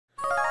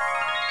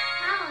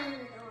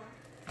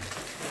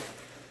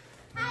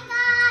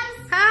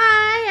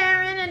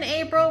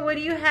what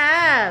do you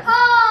have?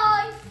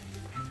 Hi!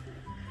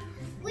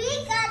 We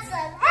got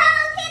some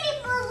Hello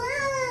Kitty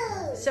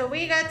balloons! So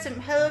we got some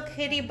Hello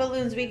Kitty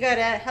balloons. We got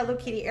a Hello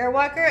Kitty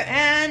Airwalker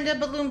and a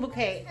balloon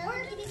bouquet. Hello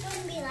Kitty's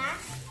going to be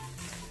last.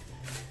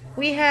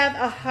 We have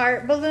a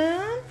heart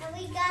balloon. And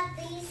we got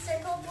these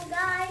circle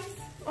guys.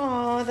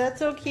 Oh, that's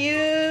so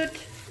cute.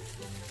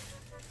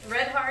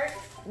 Red heart.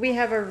 We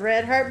have a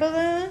red heart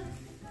balloon.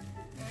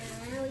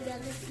 And we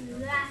got this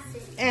massive.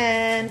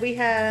 And we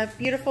have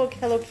beautiful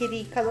Hello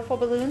Kitty colorful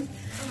balloons.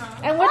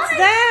 Uh-huh. And what's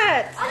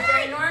that? A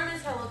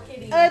ginormous Hello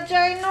Kitty. A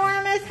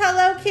ginormous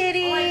Hello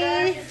Kitty. Oh my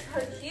gosh, it's so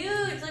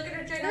huge. Look at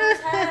her ginormous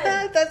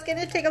head. That's going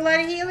to take a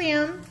lot of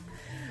helium.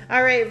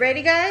 All right,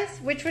 ready guys?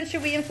 Which one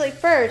should we inflate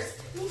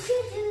first? We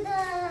should do the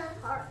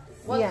heart.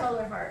 What Yeah.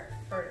 color heart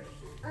first?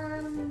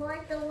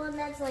 Like the one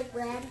that's like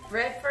red.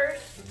 Red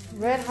first?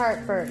 Red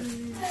heart first.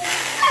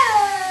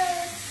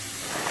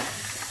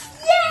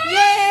 Yay!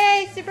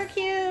 Yay! Super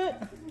cute.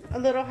 A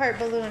little heart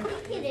balloon. I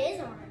think it is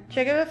orange.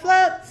 Check if it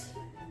floats.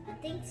 I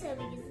think so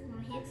because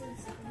my hands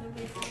are a little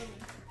bit floating.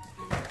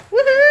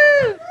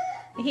 Woohoo!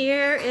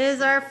 Here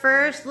is our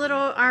first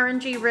little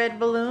orangey red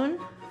balloon.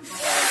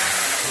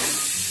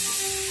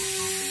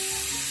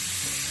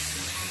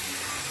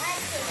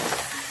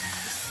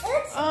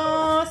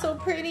 Oh, so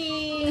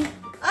pretty.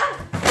 Ah!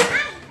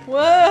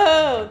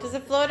 Whoa! Does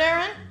it float,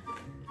 Aaron?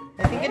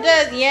 I think it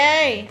does.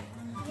 Yay!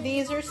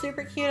 These are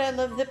super cute. I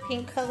love the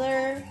pink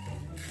color.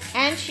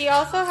 And she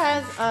also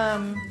has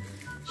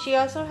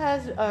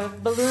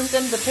balloons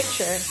in the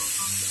picture.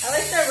 I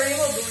like the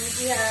rainbow balloon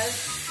she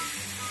has.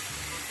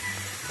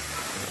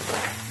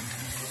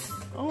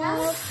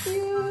 Oh,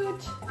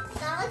 cute.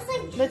 That looks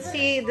like Let's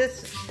see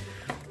this.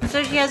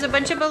 So she has a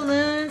bunch of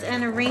balloons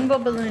and a rainbow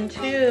balloon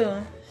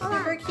too.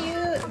 Super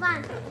cute. Come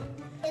on.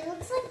 It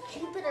looks like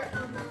Jupiter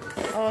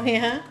almost. Oh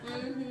yeah.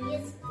 Mm-hmm.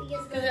 Yes,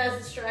 because Because it has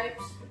the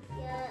stripes.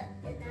 yeah,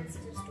 and that's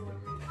just one.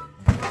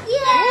 Woo!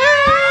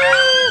 Yeah!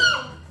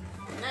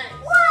 Nice.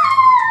 Whoa!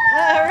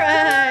 All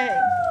right.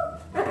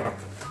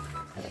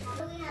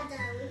 We have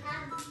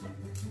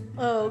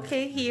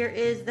Okay, here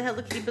is the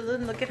Hello Kitty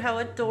balloon. Look at how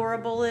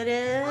adorable it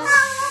is.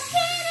 Hello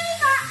Kitty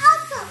are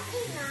also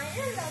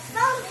in the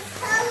bonus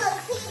Hello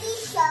Kitty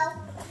show.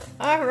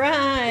 All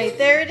right,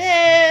 there it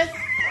is.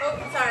 Oh,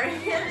 sorry.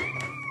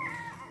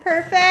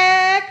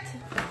 Perfect.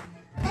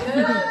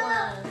 Good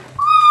one.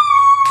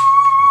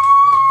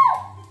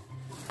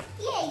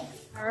 Yay!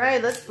 All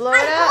right, let's blow I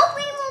it hope up.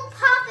 we won't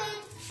pop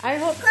it. I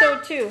hope so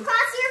too.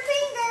 Cross your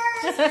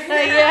fingers.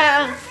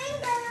 Yeah. Cross your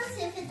fingers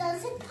if it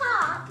doesn't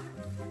pop.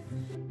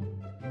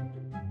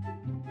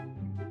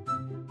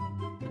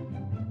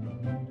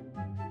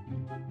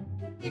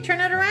 You turn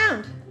it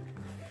around.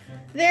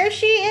 There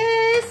she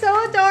is, so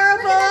Look at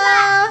adorable.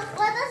 that.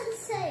 What does it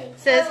say? It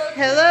says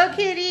Hello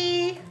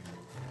Kitty.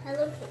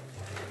 Hello Kitty.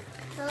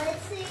 So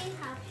let's see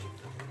how.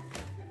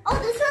 Oh,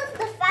 this one's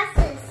the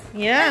fastest.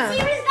 Yeah. The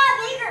series got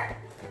bigger.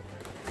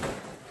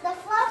 The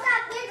flow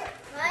got bigger,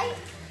 right?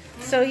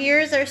 So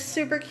here's our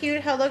super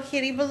cute Hello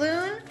Kitty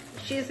balloon.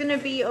 She's gonna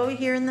be over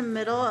here in the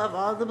middle of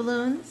all the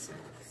balloons.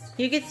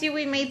 You can see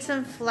we made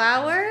some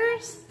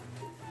flowers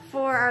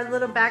for our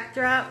little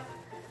backdrop.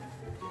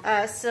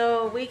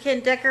 So we can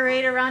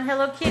decorate around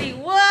Hello Kitty.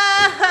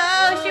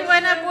 Whoa! She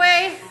went up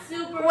way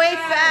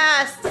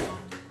fast.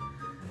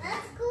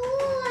 That's cool.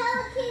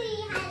 Hello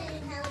Kitty. Hi,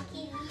 Hello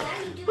Kitty. How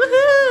you doing?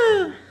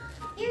 Woohoo!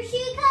 Here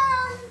she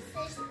comes.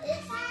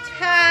 It's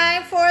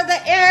Time for the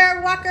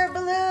Airwalker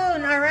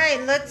balloon. All right,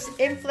 let's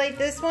inflate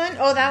this one.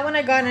 Oh, that one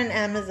I got on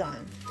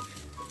Amazon.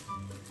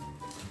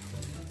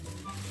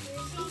 Here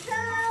she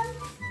comes.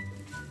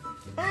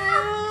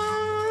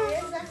 Oh,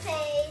 There's a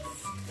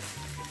face.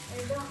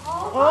 There's a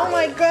whole oh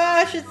my body.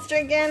 gosh, it's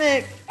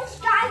gigantic. It's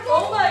gigantic.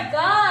 Oh my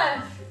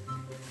gosh.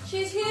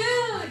 She's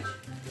huge.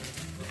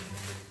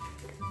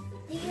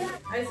 Do you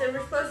have, I said we're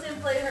supposed to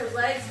inflate her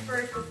legs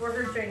first before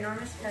her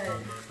ginormous head.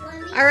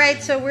 let me All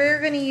right, so we're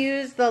going to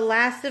use the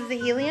last of the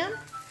helium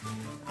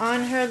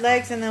on her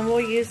legs, and then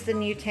we'll use the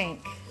new tank.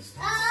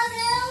 Oh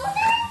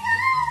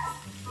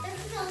no, there it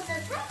goes.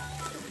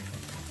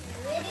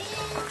 There it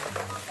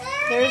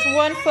is. There There's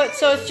 1 foot,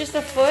 so it's just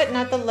a foot,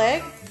 not the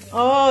leg.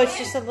 Oh, it's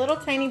just a little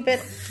tiny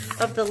bit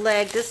of the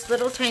leg, this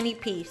little tiny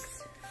piece.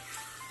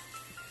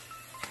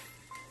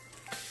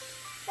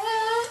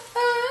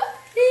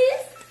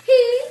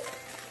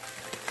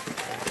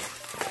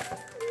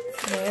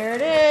 There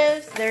it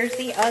is. There's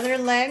the other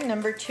leg,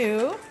 number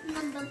 2.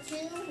 Number 2,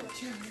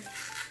 which one?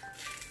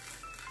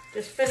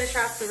 Just finish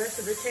off the rest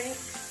of the tank.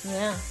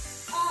 Yeah.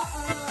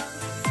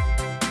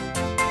 Uh-oh.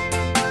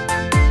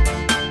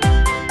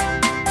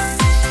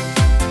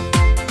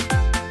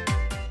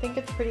 I think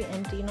it's pretty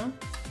empty, no?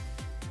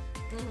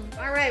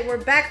 All right, we're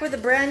back with a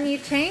brand new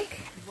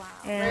tank,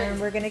 and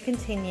we're gonna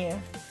continue.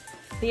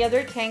 The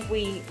other tank,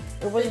 it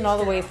wasn't all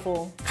the way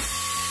full. Oh,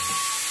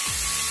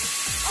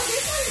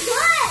 this one's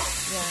good.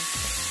 Yeah.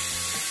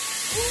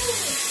 Ooh,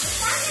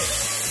 that is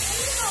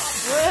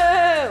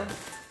Whoa!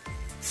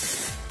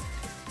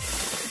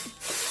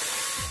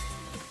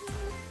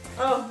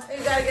 Oh,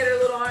 you gotta get her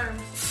little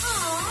arms.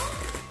 Aww.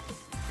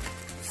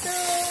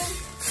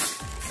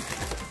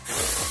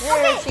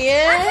 she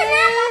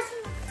is.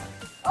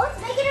 Oh,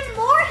 it's making it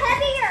more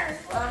heavier.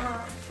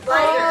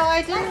 Oh,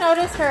 I didn't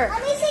notice her.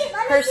 Let me see.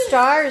 Her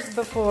stars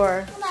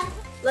before. Hold on.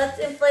 Let's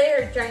inflate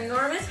her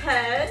ginormous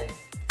head.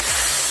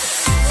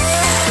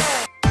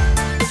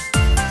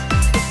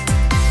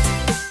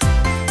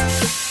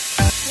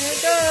 Here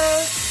it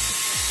goes.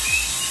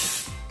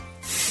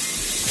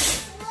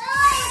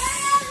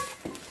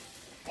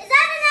 Is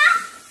that enough?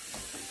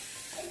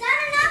 Is that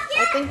enough I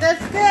yet? think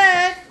that's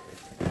good.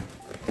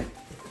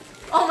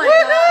 Oh my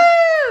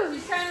Woohoo! god.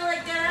 She's trying to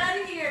like get out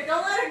of here.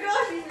 Don't let her go.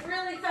 She's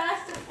really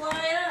fast to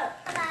fly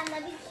up. Hold on,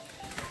 let me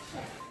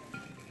check.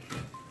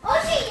 Oh,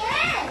 she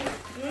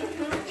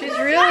is. She's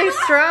really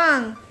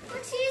strong.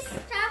 Look, she's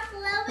stopped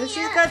blowing And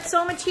she's up. got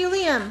so much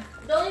helium.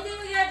 The only thing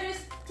we gotta do is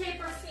tape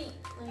her feet.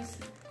 Let me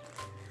see.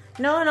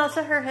 No, and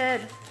also her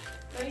head.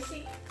 Let me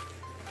see.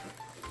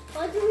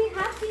 What do we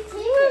have to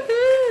take?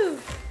 Woohoo!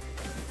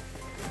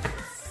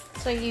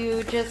 So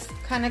you just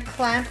kind of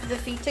clamp the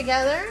feet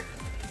together.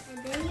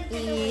 And then you can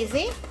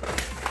Easy.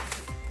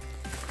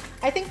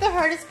 I think the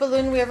hardest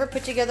balloon we ever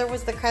put together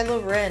was the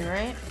Kylo Ren,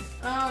 right?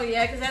 Oh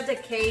yeah, because that's a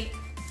cake.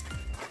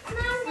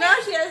 Mom, Now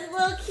she has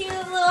little cute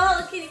little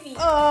Hello Kitty feet.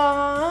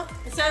 Aww.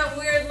 Instead of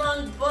weird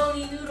long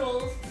bony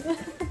noodles.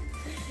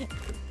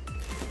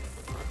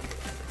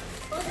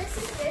 oh, this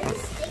is very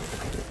sticky.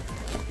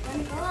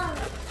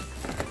 Oh,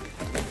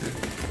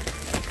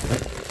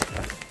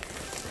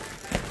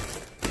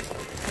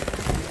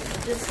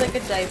 Just like a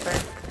diaper.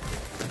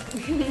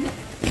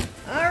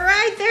 All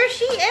right, there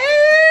she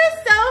is.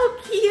 So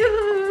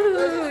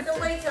cute. The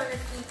weight on her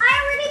feet. I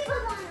already put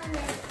one on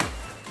there.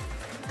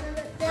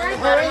 Did I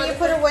Oh, you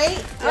put a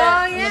weight? Oh,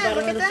 on the yeah, bottom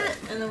look of at the that.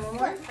 foot. And then one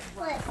more.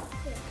 What?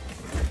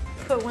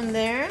 Put one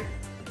there.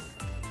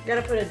 You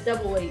gotta put a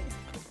double weight.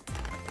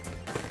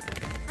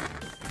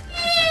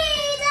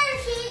 Hey, there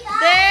she goes.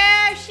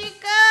 There she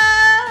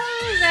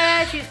goes.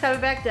 And she's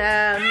coming back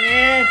down.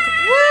 Yeah.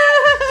 Woo!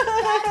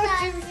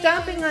 She's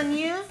stomping on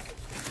you.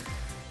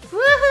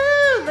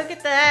 Woohoo! Look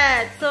at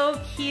that. So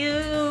cute.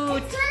 It's gonna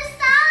stop,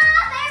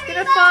 It's everybody.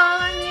 gonna fall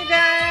on you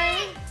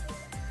guys.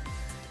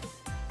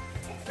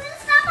 It's gonna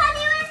stop on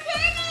you and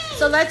Penny.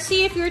 So let's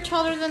see if you're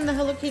taller than the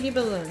Hello Kitty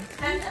balloon.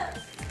 Hand up.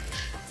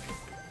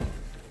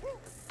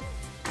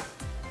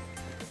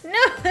 No,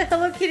 the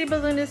Hello Kitty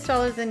balloon is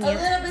taller than A you.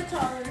 little bit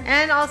taller.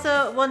 And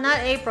also, well, not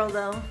April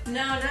though. No,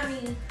 not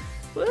me.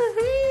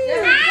 Woohoo!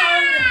 You're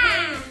taller than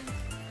Penny.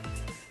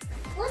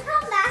 Look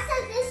how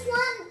massive this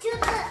one to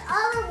the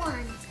other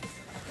one.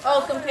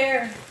 Oh,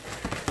 compare.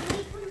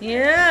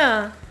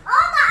 Yeah.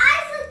 Oh, the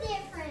eyes look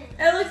different.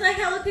 It looks like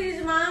Hello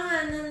Kitty's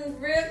mama and then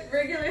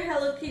regular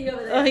Hello Kitty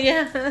over there. Oh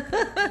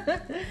yeah.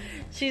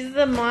 She's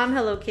the mom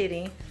Hello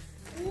Kitty.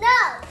 No,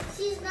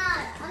 she's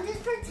not. I'm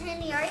just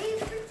pretending. Are you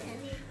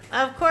pretending?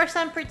 Of course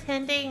I'm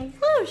pretending.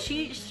 Woo,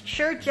 she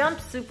sure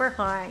jumps super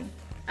high.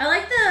 I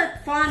like the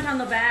font on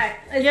the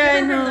back. It's Yeah,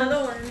 I different know. from the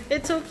other one.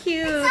 It's so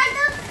cute. It's like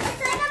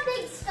a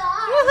big star.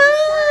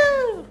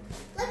 Woohoo!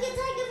 Look, it's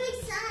like a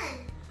big sun.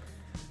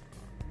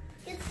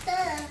 It's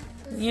the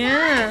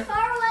Yeah. sun.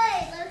 Far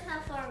away. Look how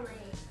far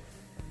away.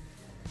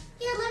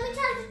 Here, let me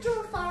try to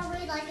draw far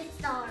away like a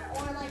star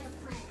or like a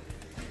planet.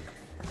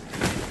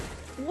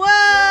 Whoa!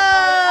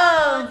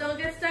 Oh, don't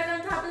get stuck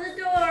on top of the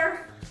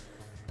door.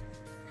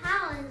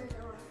 How in the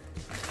door?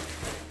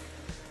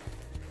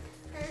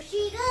 There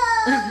she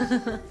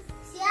goes.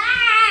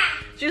 Yeah!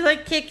 She's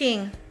like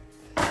kicking.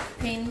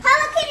 Pain.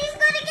 Hello Kitty's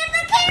gonna get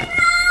the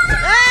camera!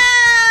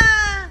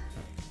 Ah!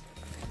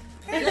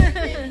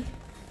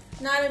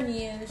 Not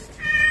amused.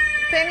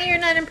 Penny, you're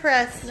not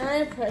impressed. Not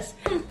impressed.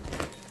 Look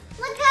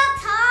how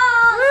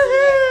tall she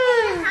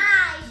is and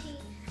high she.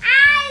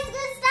 Ah, it's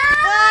gonna stop!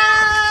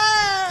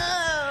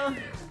 Whoa!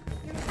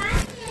 You're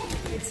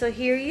fine. So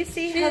here you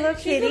see Hello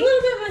She's Kitty. a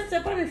little bit messed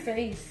up on her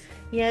face.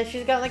 Yeah,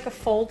 she's got like a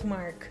fold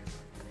mark.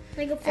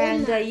 Like a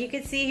And you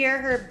can see here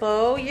her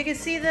bow. You can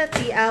see that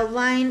the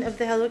outline of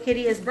the Hello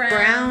Kitty is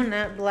brown,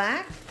 not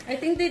black. I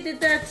think they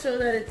did that so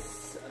that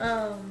it's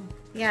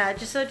Yeah,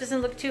 just so it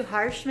doesn't look too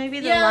harsh,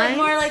 maybe the yeah, like lines.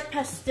 more like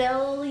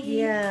pastel-y.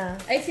 Yeah.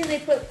 I think they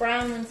put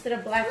brown instead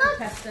of black Look, or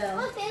pastel.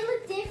 look, they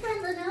look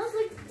different. The nose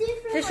looks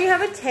different. Does she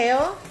have a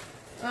tail?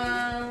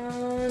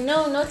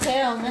 No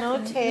tail. No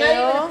nothing. tail.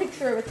 Not even a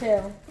picture of a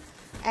tail.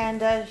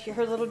 And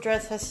her little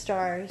dress has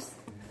stars.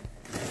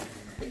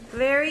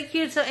 Very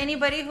cute. So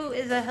anybody who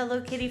is a Hello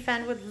Kitty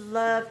fan would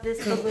love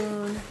this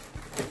balloon.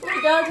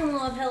 Who doesn't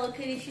love Hello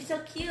Kitty? She's so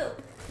cute.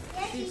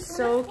 Yeah, She's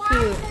gonna so fly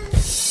cute.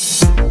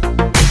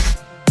 to-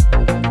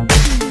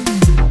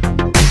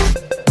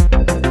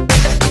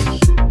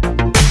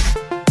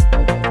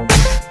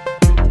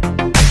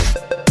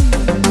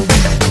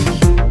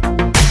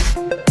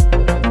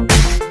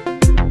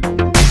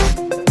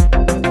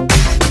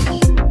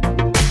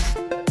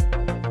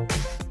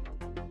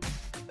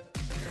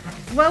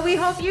 Well, we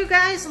hope you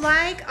guys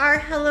like our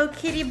Hello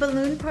Kitty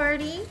balloon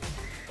party.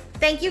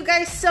 Thank you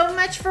guys so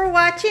much for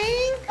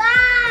watching.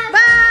 Bye. Bye!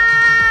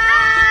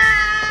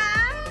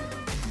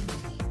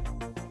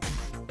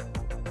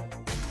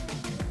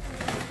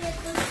 Get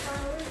the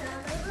flowers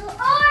out of the-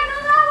 Oh, I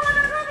know that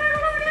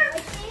one.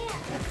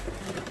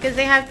 Because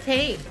they have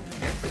tape.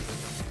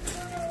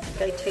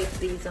 I tape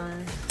these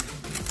on.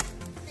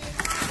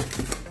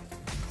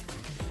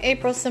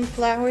 April, some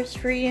flowers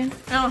for you.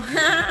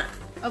 Oh,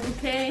 a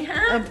bouquet,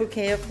 huh? A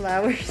bouquet of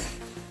flowers.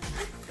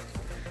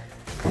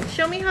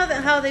 Show me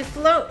how they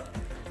float.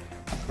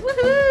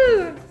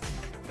 Woohoo!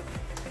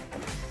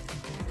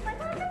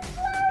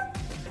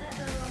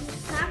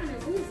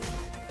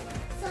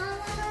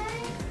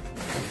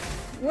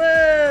 Whoa!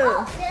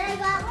 Oh, did I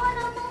got one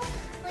of them?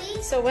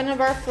 Please? So one of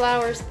our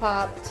flowers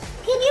popped.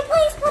 Can you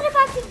please put it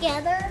back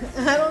together?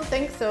 I don't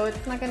think so.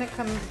 It's not gonna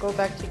go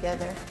back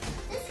together.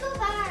 Just go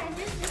back.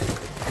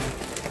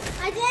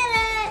 I did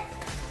it!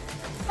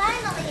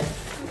 Finally!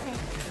 Okay.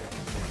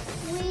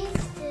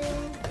 Please do.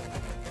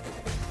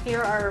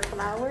 Here are our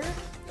flowers.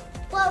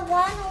 But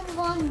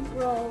one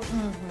row.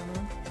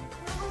 Mm-hmm.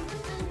 Oh,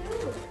 what do I do?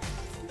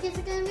 It's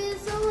gonna be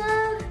so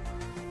loud.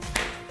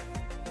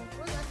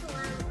 Oh, that's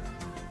loud.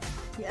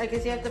 Yeah, I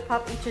guess you have to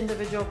pop each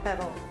individual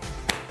petal.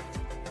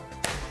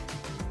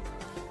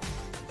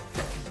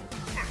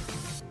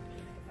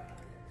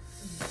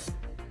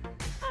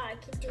 Oh, I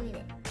keep doing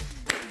it.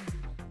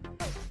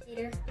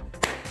 Later.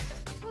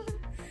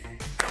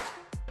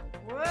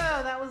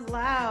 Whoa, that was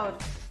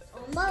loud.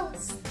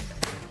 Almost.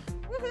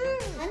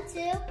 Woohoo! 1, 2,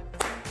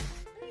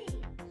 3.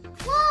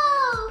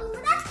 Whoa,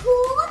 that's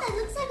cool. That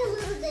looks like a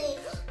little thing.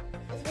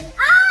 It's gonna,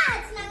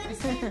 it's not gonna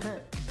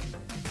stand.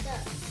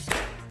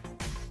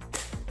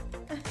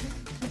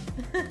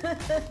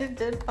 It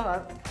did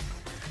pop.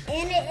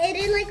 And it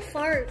did like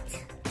fart.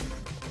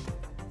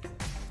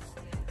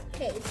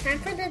 Okay, it's time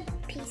for the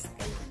piece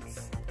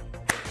things.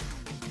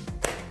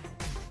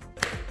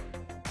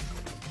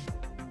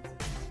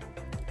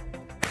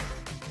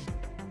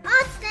 Oh,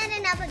 it's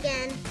standing up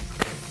again.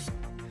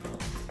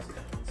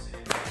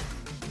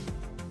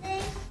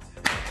 See?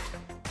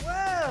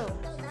 Whoa!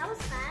 Oh, that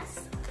was fast.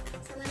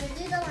 So I'm gonna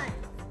do the line.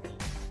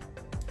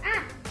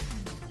 Ah!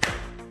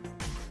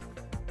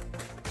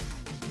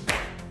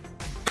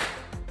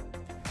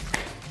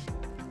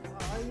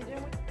 Oh, you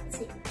doing? Let's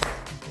see.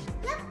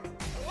 Yep,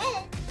 I did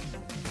it.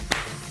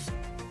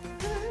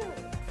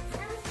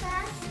 That was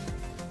fast.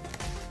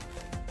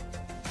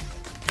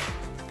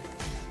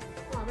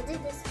 Oh, we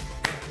did this.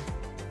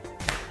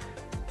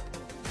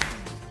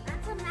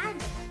 That's a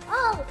magnet.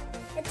 Oh,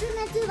 it turned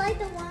into like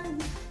the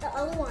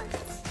other one.